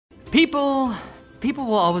People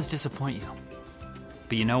will always disappoint you.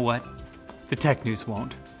 But you know what? The tech news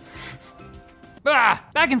won't.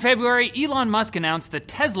 Back in February, Elon Musk announced that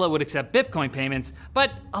Tesla would accept Bitcoin payments,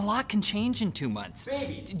 but a lot can change in 2 months.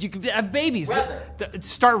 Babies. You could have babies. Weather.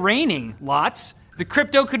 Start raining, lots. The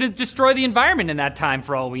crypto could destroy the environment in that time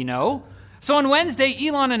for all we know. So on Wednesday,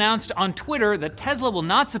 Elon announced on Twitter that Tesla will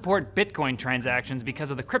not support Bitcoin transactions because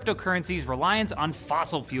of the cryptocurrency's reliance on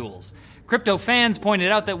fossil fuels. Crypto fans pointed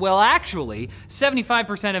out that, well, actually,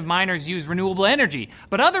 75% of miners use renewable energy,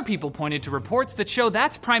 but other people pointed to reports that show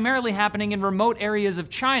that's primarily happening in remote areas of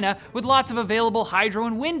China with lots of available hydro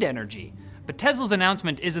and wind energy. But Tesla's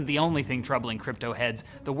announcement isn't the only thing troubling crypto heads.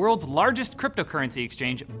 The world's largest cryptocurrency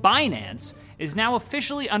exchange, Binance, is now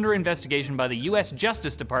officially under investigation by the US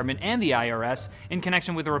Justice Department and the IRS in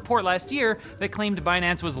connection with a report last year that claimed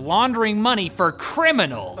Binance was laundering money for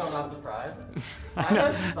criminals. So I'm not surprised.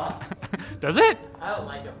 Binance sucks. Does it? I don't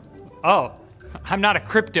like him. Oh, I'm not a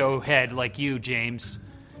crypto head like you, James.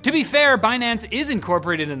 To be fair, Binance is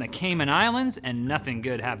incorporated in the Cayman Islands, and nothing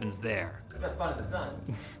good happens there. Except fun in the sun.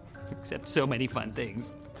 Except so many fun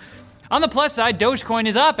things. On the plus side, Dogecoin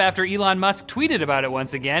is up after Elon Musk tweeted about it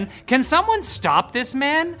once again. Can someone stop this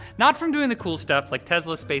man? Not from doing the cool stuff like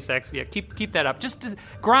Tesla, SpaceX. Yeah, keep that up.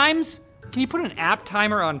 Grimes, can you put an app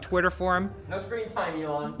timer on Twitter for him? No screen time,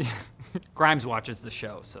 Elon. Grimes watches the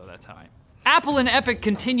show, so that's how I... Apple and Epic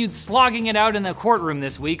continued slogging it out in the courtroom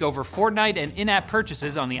this week over Fortnite and in-app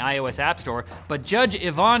purchases on the iOS App Store, but Judge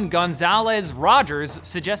Yvonne Gonzalez-Rogers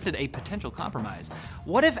suggested a potential compromise.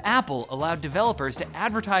 What if Apple allowed developers to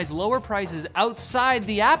advertise lower prices outside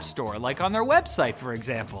the App Store, like on their website, for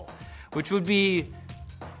example? Which would be...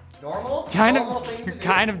 Normal? Kind Normal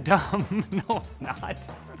of dumb. No, it's not.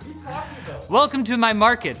 What are you talking about? Welcome to my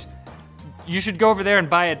market. You should go over there and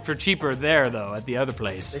buy it for cheaper there, though, at the other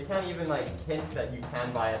place. They can't even, hint that you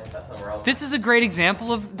can buy it somewhere else. This is a great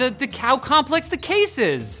example of how complex the case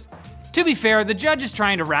is. To be fair, the judge is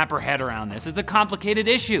trying to wrap her head around this. It's a complicated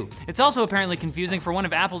issue. It's also apparently confusing for one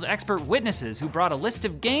of Apple's expert witnesses who brought a list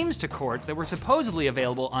of games to court that were supposedly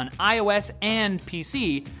available on iOS and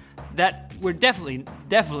PC that were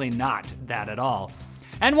definitely not that at all.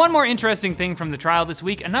 And one more interesting thing from the trial this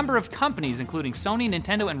week, a number of companies, including Sony,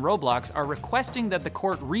 Nintendo, and Roblox, are requesting that the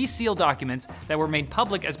court reseal documents that were made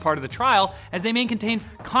public as part of the trial, as they may contain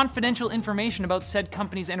confidential information about said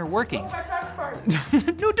companies' inner workings.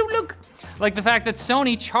 No, don't look! Like the fact that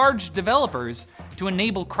Sony charged developers to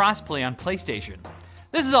enable crossplay on PlayStation.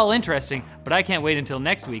 This is all interesting, but I can't wait until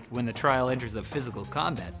next week when the trial enters the physical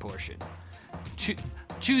combat portion.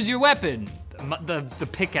 Choose your weapon. The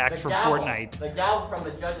pickaxe from Fortnite. The gal from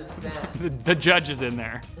the judge's stand. the judge is in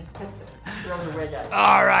there. Throws her wig at you.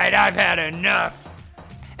 All right, I've had enough.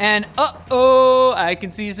 And I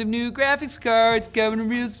can see some new graphics cards coming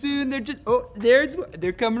real soon.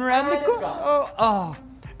 They're coming around the corner.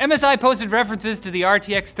 MSI posted references to the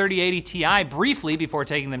RTX 3080 Ti briefly before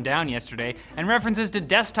taking them down yesterday, and references to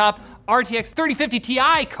desktop RTX 3050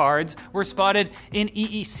 Ti cards were spotted in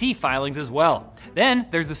EEC filings as well. Then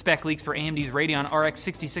there's the spec leaks for AMD's Radeon RX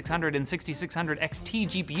 6600 and 6600 XT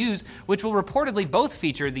GPUs, which will reportedly both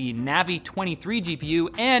feature the Navi 23 GPU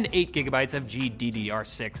and 8GB of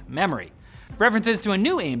GDDR6 memory. References to a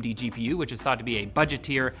new AMD GPU, which is thought to be a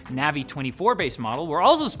budget-tier Navi 24-based model, were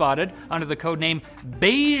also spotted under the codename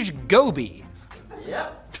Beige Gobi.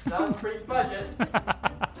 Yep, sounds pretty budget.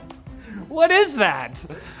 What is that?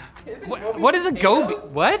 What is a Gobi?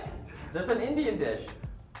 What? That's an Indian dish.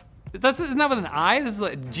 Isn't that with an I? This is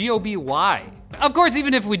like G-O-B-Y. Of course,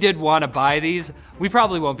 even if we did want to buy these, we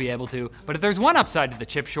probably won't be able to. But if there's one upside to the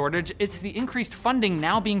chip shortage, it's the increased funding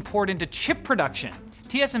now being poured into chip production.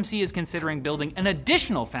 TSMC is considering building an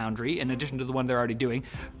additional foundry, in addition to the one they're already doing,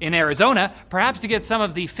 in Arizona, perhaps to get some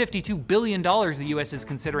of the $52 billion the US is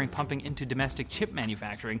considering pumping into domestic chip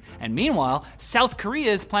manufacturing. And meanwhile, South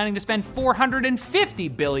Korea is planning to spend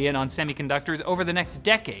 $450 billion on semiconductors over the next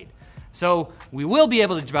decade. So we will be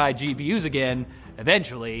able to buy GPUs again,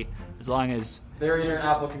 eventually, as long as... They're in your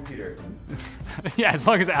Apple computer. Yeah, as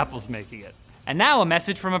long as Apple's making it. And now a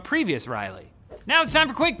message from a previous Riley. Now it's time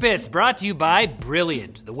for Quick Bits, brought to you by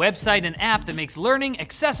Brilliant, the website and app that makes learning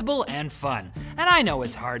accessible and fun. And I know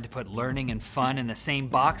it's hard to put learning and fun in the same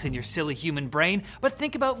box in your silly human brain, but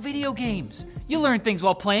think about video games. You learn things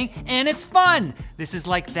while playing, and it's fun. This is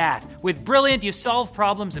like that. With Brilliant, you solve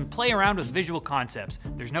problems and play around with visual concepts.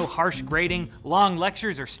 There's no harsh grading, long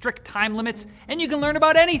lectures, or strict time limits, and you can learn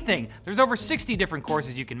about anything. There's over 60 different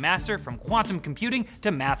courses you can master, from quantum computing to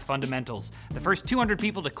math fundamentals. The first 200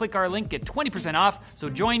 people to click our link get 20% off, so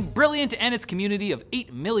join Brilliant and its community of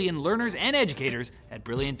 8 million learners and educators at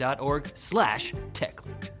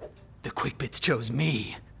brilliant.org/techlink. QuickBits chose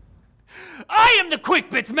me. I am the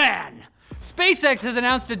QuickBits man! SpaceX has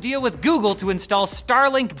announced a deal with Google to install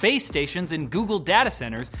Starlink base stations in Google data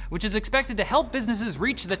centers, which is expected to help businesses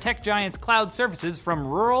reach the tech giant's cloud services from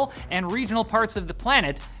rural and regional parts of the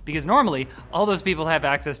planet, because normally all those people have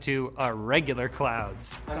access to are regular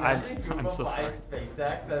clouds. Imagine I'm Google so buys sorry.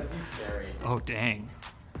 SpaceX, that'd be scary. Oh, dang.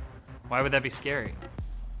 Why would that be scary?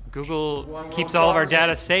 Google One keeps world all of our government.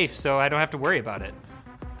 data safe, so I don't have to worry about it.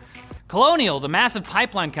 Colonial, the massive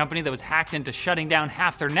pipeline company that was hacked into shutting down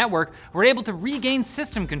half their network, were able to regain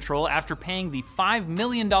system control after paying the $5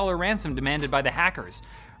 million ransom demanded by the hackers.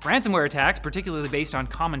 Ransomware attacks, particularly based on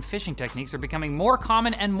common phishing techniques, are becoming more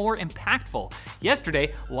common and more impactful.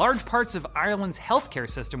 Yesterday, large parts of Ireland's healthcare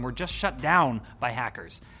system were just shut down by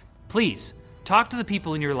hackers. Please, talk to the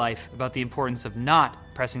people in your life about the importance of not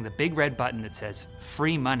pressing the big red button that says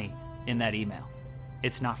free money in that email.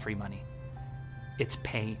 It's not free money. It's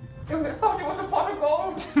pain. I thought it was a pot of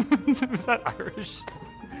gold. Was that Irish?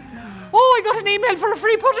 Oh, I got an email for a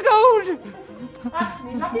free pot of gold! Ask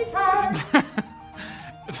me lucky time.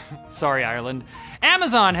 Sorry, Ireland.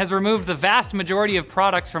 Amazon has removed the vast majority of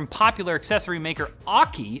products from popular accessory maker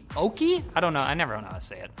Oki? I don't know, I never know how to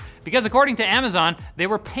say it. Because according to Amazon, they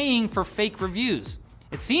were paying for fake reviews.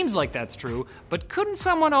 It seems like that's true, but couldn't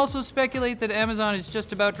someone also speculate that Amazon is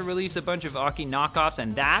just about to release a bunch of Oki knockoffs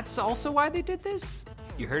and that's also why they did this?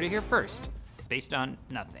 You heard it here first, based on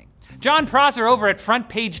nothing. John Prosser over at Front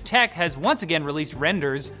Page Tech has once again released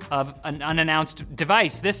renders of an unannounced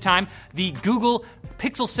device, this time the Google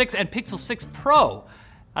Pixel 6 and Pixel 6 Pro.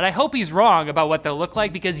 And I hope he's wrong about what they'll look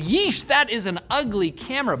like because yeesh, that is an ugly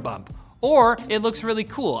camera bump. Or it looks really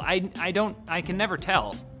cool, I can never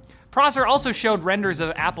tell. Prosser also showed renders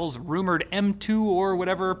of Apple's rumored M2 or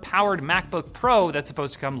whatever powered MacBook Pro that's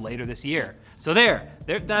supposed to come later this year. So there,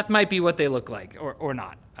 that might be what they look like, or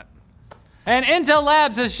not. And Intel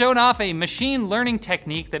Labs has shown off a machine learning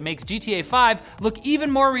technique that makes GTA 5 look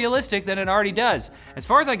even more realistic than it already does. As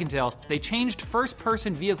far as I can tell, they changed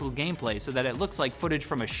first-person vehicle gameplay so that it looks like footage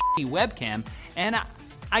from a shitty webcam, and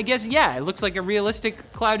I guess, yeah, it looks like a realistic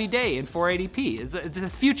cloudy day in 480p. It's the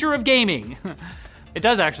future of gaming. It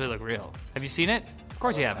does actually look real. Have you seen it? Of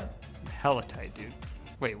course you haven't. Hella tight, dude.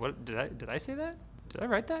 Wait, what, did I say that? Did I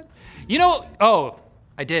write that? You know, oh,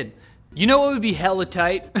 I did. You know what would be hella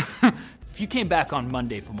tight? If you came back on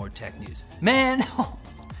Monday for more tech news. Man,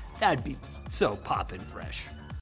 that'd be so poppin' fresh.